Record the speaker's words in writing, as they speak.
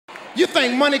You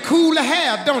think money cool to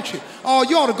have, don't you? Oh,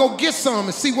 you ought to go get some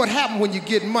and see what happens when you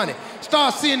get money.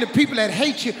 Start seeing the people that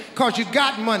hate you because you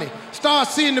got money. Start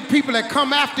seeing the people that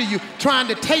come after you trying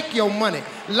to take your money,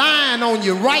 lying on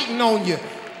you, writing on you,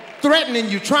 threatening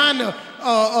you, trying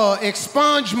to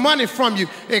expunge money from you,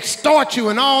 extort you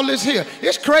and all this here.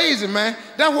 It's crazy, man.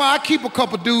 That's why I keep a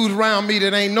couple dudes around me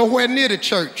that ain't nowhere near the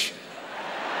church.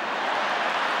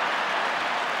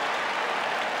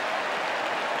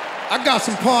 I got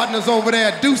some partners over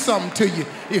there that do something to you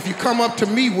if you come up to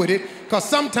me with it, because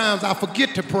sometimes I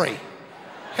forget to pray.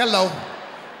 Hello.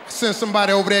 Send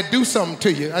somebody over there to do something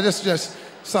to you. I just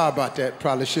sorry about that.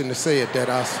 Probably shouldn't have said that.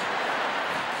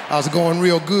 I was going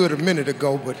real good a minute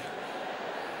ago, but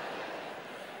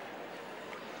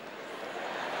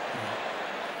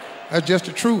that's just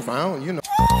the truth. I don't, you know.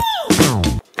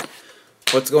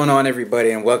 What's going on,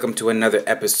 everybody, and welcome to another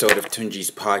episode of Tunji's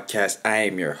podcast. I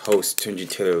am your host, Tunji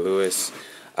Taylor Lewis.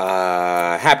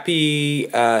 Happy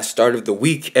start of the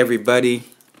week, everybody.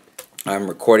 I'm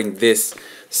recording this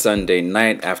Sunday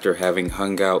night after having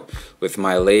hung out with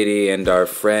my lady and our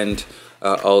friend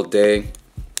all day,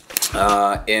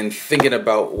 and thinking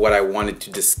about what I wanted to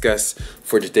discuss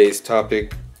for today's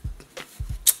topic.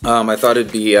 I thought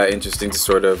it'd be interesting to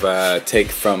sort of take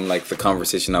from like the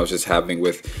conversation I was just having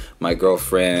with my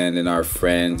girlfriend and our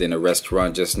friend in a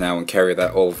restaurant just now and carry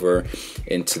that over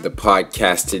into the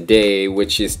podcast today,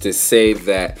 which is to say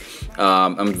that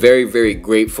I'm very, very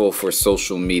grateful for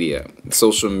social media.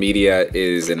 Social media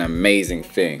is an amazing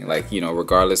thing. Like, you know,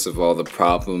 regardless of all the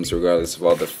problems, regardless of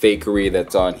all the fakery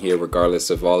that's on here, regardless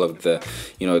of all of the,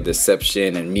 you know,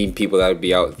 deception and mean people that would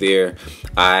be out there,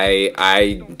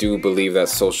 I do believe that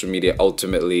social media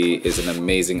ultimately is an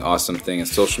amazing, awesome thing. And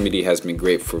social media has been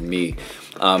great for me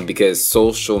because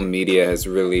social media has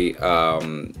really...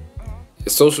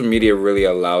 social media really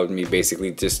allowed me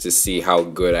basically just to see how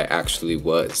good I actually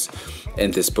was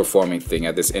in this performing thing,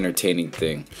 at this entertaining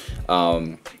thing.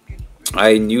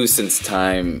 I knew since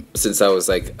I was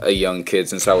like a young kid,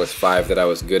 since I was 5, that I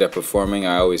was good at performing.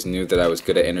 I always knew that I was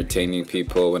good at entertaining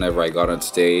people. Whenever I got on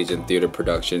stage in theater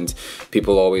productions,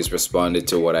 people always responded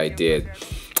to what I did.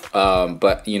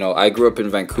 But, you know, I grew up in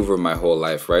Vancouver my whole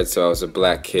life, right? So I was a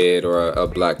black kid or a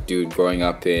black dude growing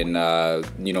up in,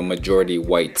 you know, majority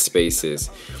white spaces.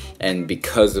 And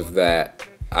because of that,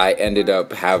 I ended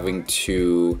up having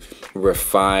to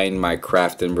refine my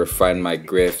craft and refine my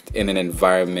grift in an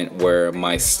environment where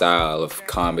my style of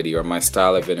comedy or my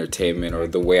style of entertainment or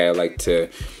the way I like to,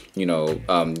 you know,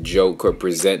 joke or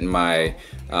present my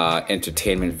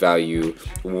entertainment value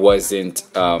wasn't...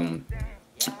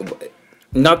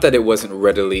 not that it wasn't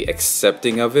readily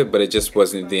accepting of it, but it just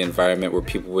wasn't the environment where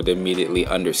people would immediately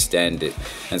understand it.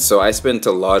 And so I spent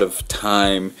a lot of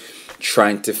time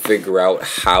trying to figure out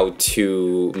how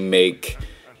to make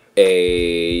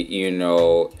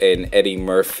an Eddie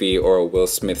Murphy or a Will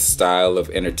Smith style of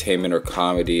entertainment or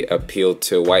comedy appeal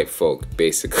to white folk,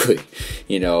 basically,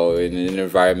 you know, in an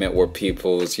environment where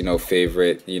people's, you know,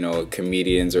 favorite, you know,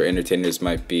 comedians or entertainers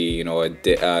might be, you know,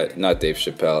 not Dave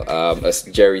Chappelle,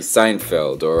 a Jerry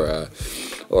Seinfeld or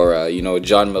you know,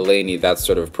 John Mulaney, that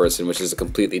sort of person, which is a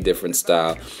completely different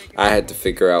style. I had to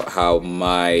figure out how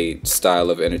my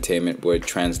style of entertainment would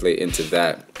translate into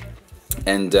that.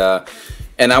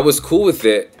 And I was cool with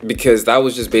it because that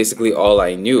was just basically all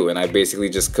I knew. And I basically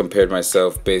just compared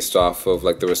myself based off of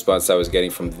like the response I was getting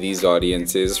from these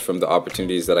audiences, from the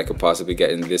opportunities that I could possibly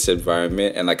get in this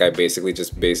environment. And like I basically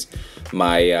just based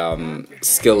my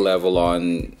skill level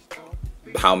on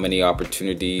how many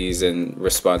opportunities and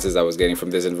responses I was getting from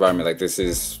this environment. Like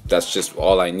that's just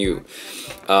all I knew.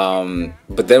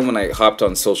 But then when I hopped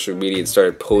on social media and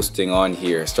started posting on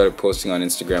here, started posting on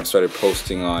Instagram, started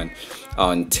posting on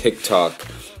TikTok,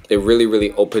 it really,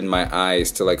 really opened my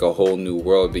eyes to like a whole new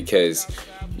world because,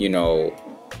 you know,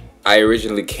 I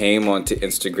originally came onto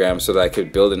Instagram so that I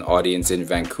could build an audience in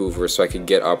Vancouver so I could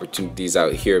get opportunities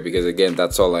out here because, again,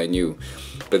 that's all I knew.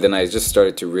 But then I just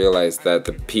started to realize that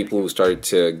the people who started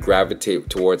to gravitate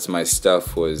towards my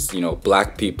stuff was, you know,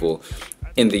 black people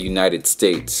in the United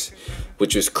States,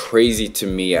 which was crazy to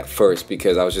me at first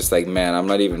because I was just like, man, I'm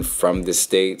not even from the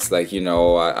States. Like, you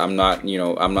know, I'm not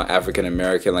African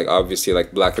American. Like, obviously,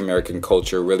 like, black American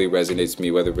culture really resonates with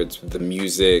me, whether it's the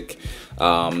music,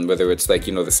 whether it's like,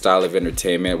 you know, the style of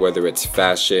entertainment, whether it's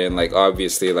fashion. Like,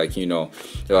 obviously, like, you know,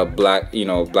 black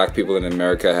people in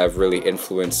America have really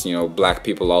influenced, you know, black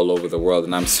people all over the world,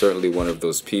 and I'm certainly one of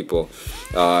those people.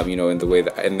 You know, in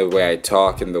the way I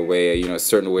talk, in the way, you know,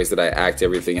 certain ways that I act,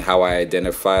 everything, how I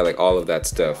identify, like all of that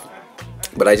stuff.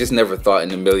 But I just never thought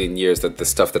in a million years that the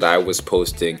stuff that I was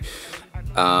posting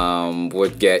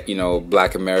would get,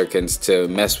 Black Americans to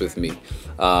mess with me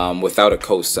without a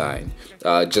cosign,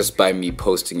 just by me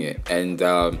posting it. And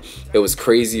it was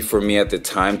crazy for me at the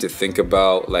time to think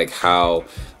about like how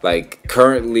like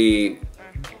currently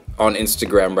on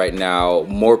Instagram right now,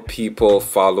 more people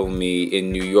follow me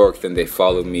in New York than they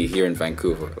follow me here in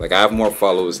Vancouver. Like I have more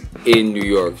followers in New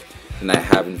York than I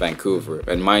have in Vancouver.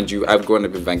 And mind you, I've grown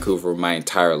up in Vancouver my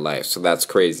entire life, so that's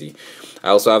crazy. I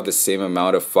also have the same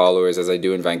amount of followers as I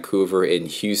do in Vancouver, in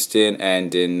Houston,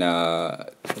 and in, do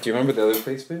you remember the other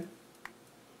place, babe?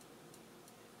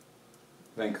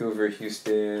 Vancouver,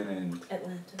 Houston, and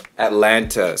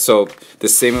Atlanta. So the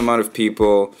same amount of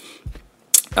people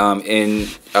in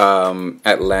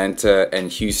Atlanta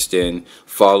and Houston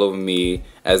follow me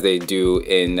as they do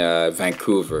in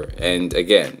Vancouver. And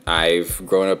again, I've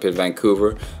grown up in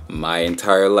Vancouver my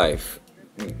entire life.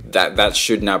 That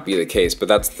should not be the case, but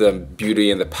that's the beauty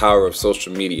and the power of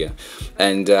social media.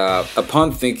 And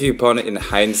upon thinking upon it in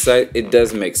hindsight, it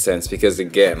does make sense, because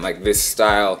again, like this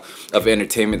style of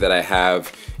entertainment that I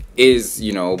have is,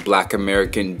 Black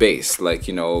American based. Like,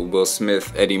 Will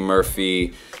Smith, Eddie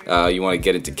Murphy, you want to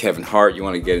get into Kevin Hart, you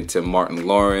want to get into Martin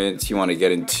Lawrence, you want to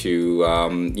get into,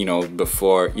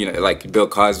 before, like Bill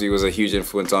Cosby was a huge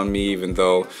influence on me, even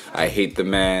though I hate the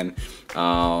man.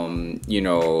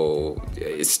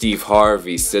 Steve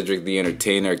Harvey, Cedric the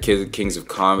Entertainer, Kings of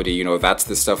Comedy, that's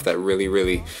the stuff that really,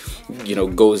 really,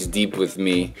 goes deep with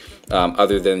me,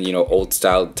 other than, old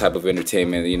style type of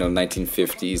entertainment,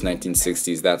 1950s,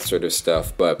 1960s, that sort of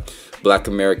stuff. But Black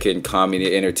American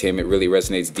comedy entertainment really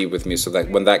resonates deep with me, so that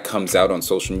when that comes out on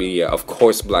social media, of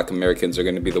course Black Americans are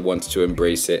going to be the ones to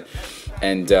embrace it.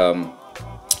 And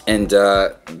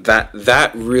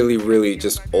that really, really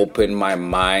just opened my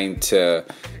mind to,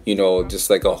 just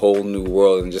like a whole new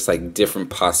world and just like different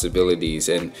possibilities,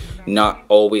 and not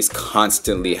always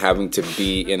constantly having to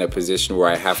be in a position where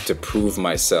I have to prove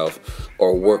myself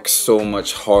or work so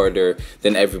much harder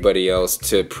than everybody else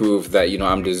to prove that,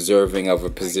 I'm deserving of a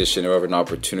position or of an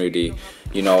opportunity.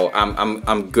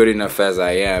 I'm good enough as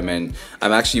I am, and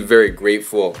I'm actually very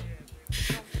grateful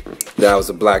that I was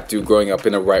a Black dude growing up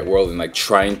in a white world and like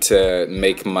trying to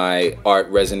make my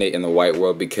art resonate in the white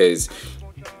world, because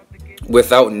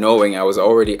without knowing, I was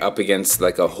already up against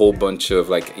like a whole bunch of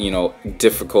like,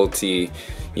 difficulty,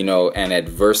 and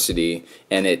adversity,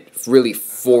 and it really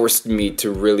forced me to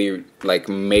really like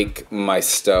make my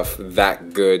stuff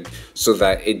that good, so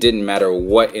that it didn't matter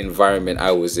what environment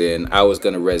I was in, I was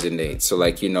gonna resonate. So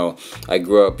like, I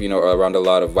grew up, around a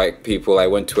lot of white people. I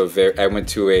went to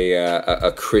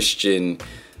a Christian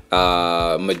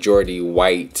majority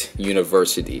white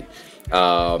university.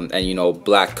 And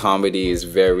Black comedy is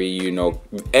very,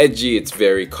 edgy, it's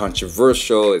very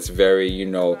controversial, it's very,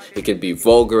 it can be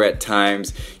vulgar at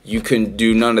times. You can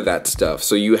do none of that stuff.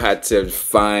 So I had to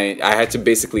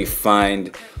basically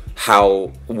find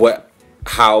how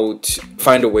to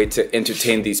find a way to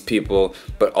entertain these people,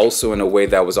 but also in a way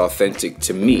that was authentic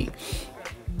to me.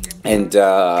 And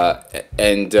that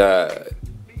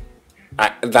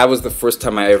was the first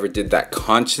time I ever did that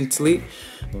consciously,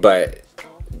 but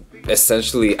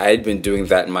essentially I had been doing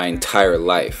that my entire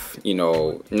life,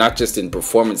 not just in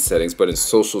performance settings, but in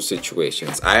social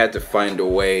situations. I had to find a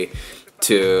way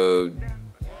to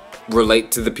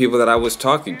relate to the people that I was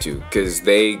talking to, because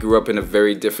they grew up in a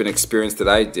very different experience that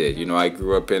I did. I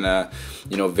grew up in a,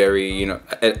 very,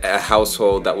 a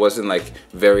household that wasn't like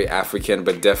very African,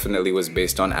 but definitely was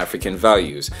based on African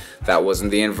values. That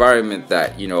wasn't the environment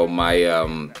that,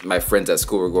 my friends at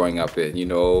school were growing up in.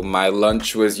 My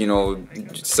lunch was,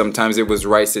 sometimes it was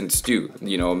rice and stew.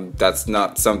 That's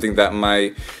not something that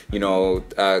my,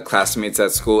 classmates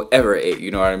at school ever ate.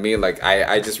 You know what I mean? Like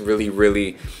I just really,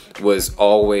 really was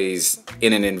always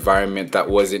in an environment that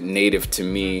wasn't native to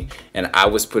me, and I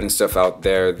was putting stuff out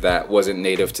there that wasn't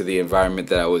native to the environment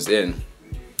that I was in.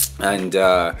 And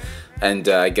I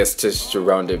guess just to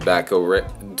round it back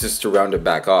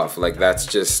off, like that's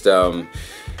just I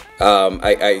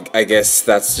guess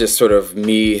that's just sort of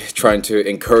me trying to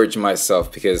encourage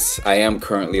myself, because I am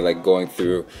currently like going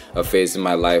through a phase in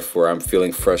my life where I'm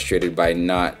feeling frustrated by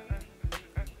not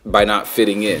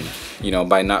fitting in,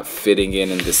 by not fitting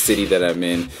in the city that I'm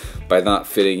in, by not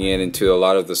fitting into a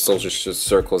lot of the social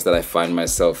circles that I find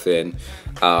myself in.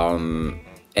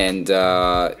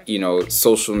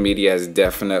 Social media has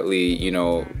definitely,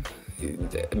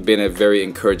 been a very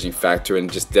encouraging factor,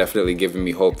 and just definitely given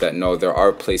me hope that no, there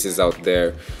are places out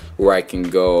there where I can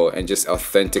go and just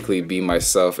authentically be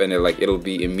myself, and it'll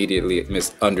be immediately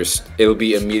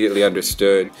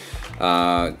understood.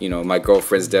 My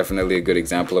girlfriend's definitely a good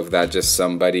example of that. Just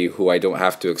somebody who I don't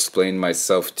have to explain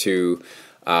myself to,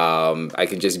 I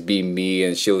can just be me,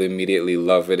 and she'll immediately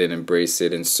love it and embrace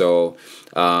it. And so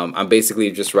I'm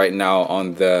basically just right now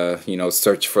on the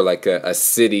search for like a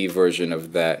city version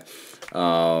of that.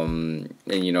 And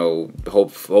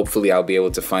hopefully I'll be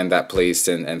able to find that place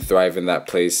and thrive in that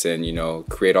place, and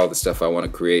create all the stuff I want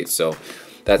to create. So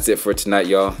that's it for tonight,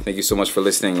 y'all. Thank you so much for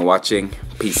listening and watching.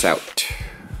 Peace out.